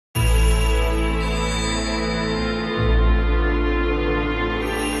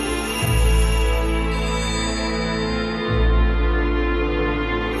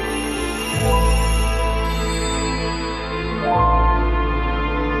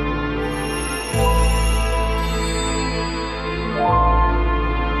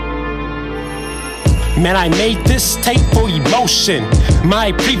Man, I made this tape for emotion,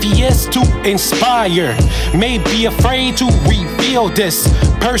 my previous to inspire. May be afraid to reveal this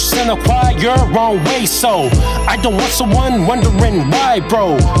person acquire wrong way, so I don't want someone wondering why,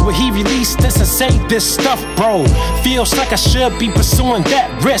 bro. Will he release this and say this stuff, bro? Feels like I should be pursuing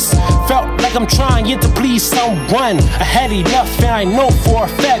that risk. Felt like I'm trying to please someone. I had enough and I know for a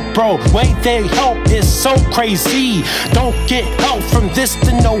fact, bro, way they help is so crazy. Don't get help from this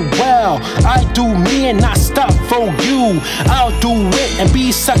to know well. I do me and not stop for you. I'll do it and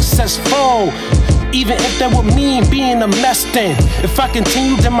be successful, even if that would mean being a mess. Then if I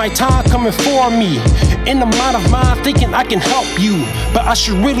continue, then my time coming for me. In the mind of mine thinking I can help you, but I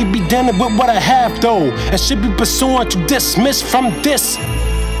should really be dealing with what I have though, and should be pursuing to dismiss from this.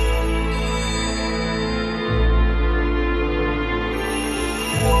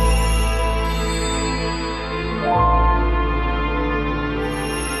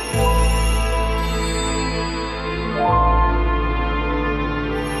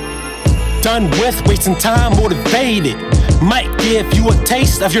 Done with wasting time, motivated. Might give you a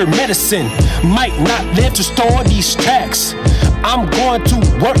taste of your medicine. Might not live to store these tracks. I'm going to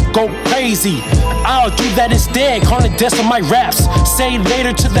work, go crazy. I'll do that instead, call it death on my raps. Say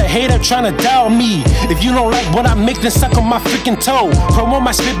later to the hater trying to doubt me. If you don't like what I make, then suck on my freaking toe. Promote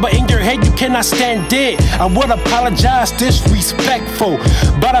my spit, but in your head you cannot stand it. I would apologize, disrespectful,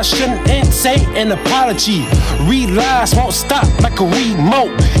 but I shouldn't say an apology. Read lies won't stop like a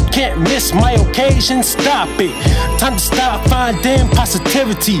remote. Can't miss my occasion, stop it. Time to stop finding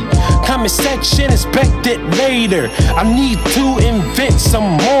positivity. Comment section, expect it later. I need to invent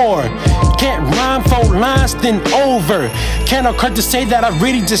some more. Can't rhyme 4 lines, then over. Can't occur to say that I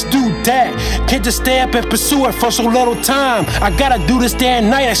really just do that. Can't just stay up and pursue it for so little time. I gotta do this day and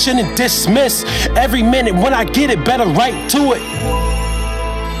night, I shouldn't dismiss every minute when I get it, better right to it.